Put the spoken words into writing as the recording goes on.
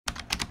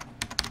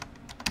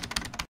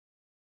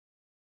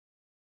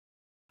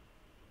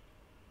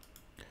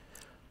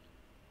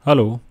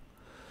Hello.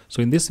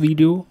 So in this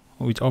video,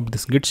 which of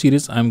this Git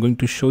series, I'm going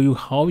to show you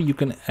how you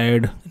can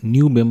add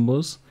new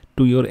members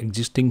to your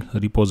existing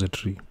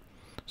repository.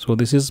 So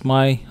this is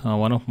my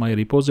one of my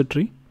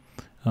repository,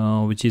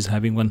 which is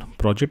having one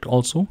project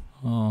also.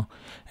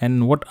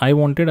 And what I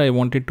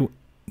wanted to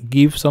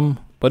give some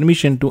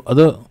permission to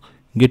other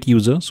Git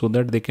user so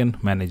that they can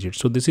manage it.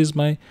 So this is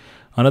my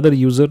another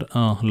user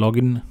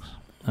login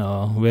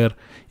where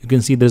you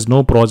can see there's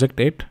no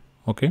project yet.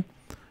 Okay.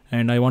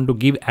 And I want to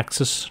give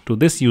access to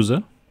this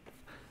user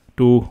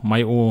to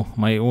my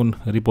own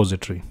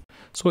repository.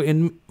 So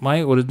in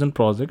my original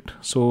project,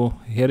 so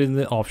here is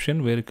the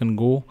option where you can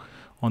go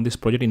on this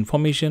project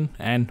information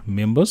and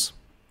members,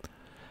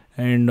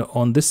 and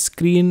on this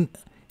screen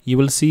you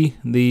will see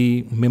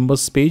the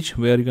members page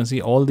where you can see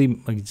all the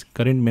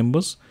current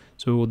members.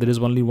 So there is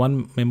only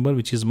one member,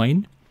 which is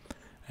mine,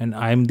 and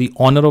I am the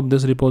owner of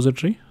this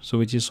repository, so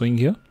which is showing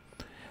here.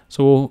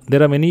 So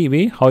there are many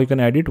ways how you can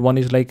add it. One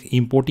is like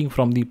importing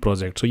from the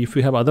project. So if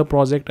you have other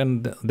project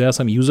and there are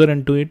some user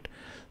into it,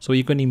 so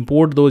you can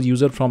import those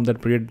user from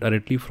that project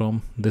directly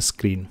from the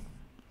screen.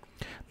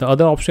 The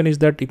other option is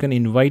that you can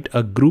invite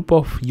a group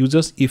of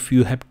users if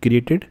you have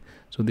created.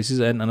 So this is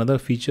another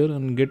feature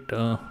on Git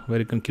where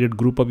you can create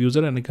group of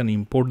user and you can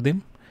import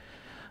them.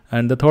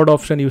 And the third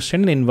option, you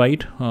send an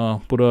invite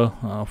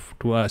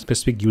to a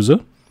specific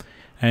user.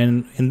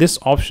 And in this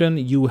option,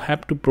 you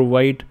have to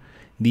provide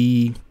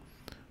the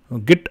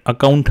Git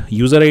account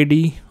user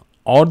ID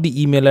or the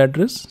email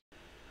address.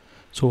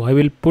 So I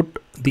will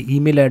put the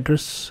email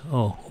address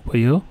over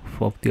here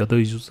for the other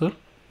user,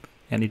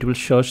 and it will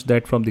search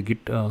that from the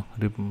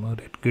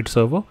Git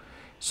server.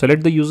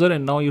 Select the user,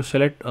 and now you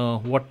select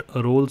what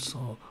roles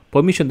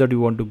permission that you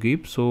want to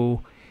give.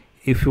 So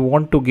if you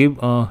want to give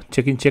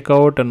check-in,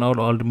 check-out and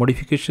all the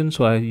modifications,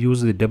 so I use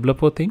the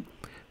developer thing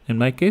in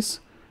my case,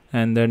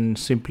 and then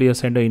simply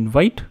send an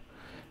invite,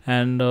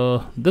 and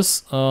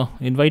this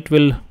invite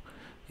will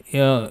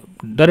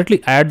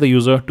directly add the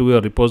user to your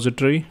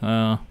repository.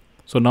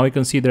 So now you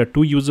can see there are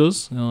two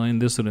users in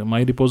this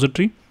my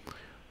repository,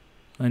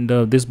 and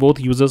this both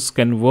users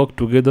can work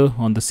together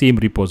on the same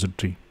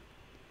repository.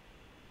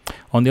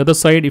 On the other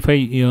side, if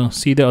I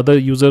see the other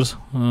users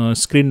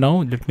screen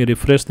now, let me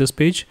refresh this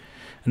page,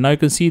 and now you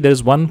can see there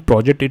is one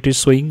project it is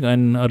showing,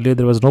 and earlier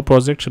there was no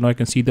project. So now I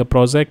can see the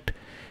project,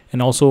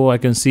 and also I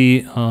can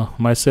see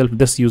myself,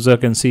 this user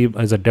can see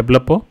as a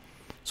developer.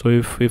 So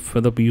if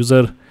the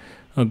user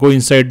go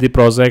inside the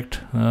project,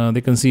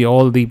 they can see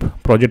all the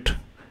project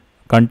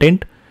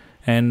content,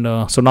 and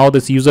so now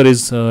this user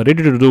is ready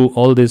to do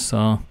all this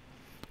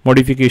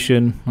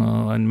modification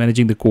and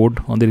managing the code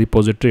on the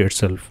repository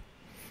itself.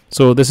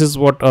 So this is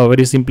what a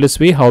very simplest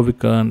way how we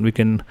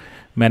can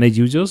manage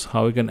users,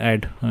 how we can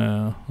add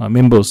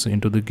members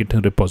into the Git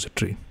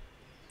repository.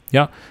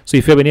 Yeah, so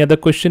if you have any other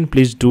question,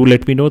 please do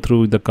let me know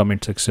through the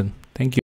comment section. Thank you.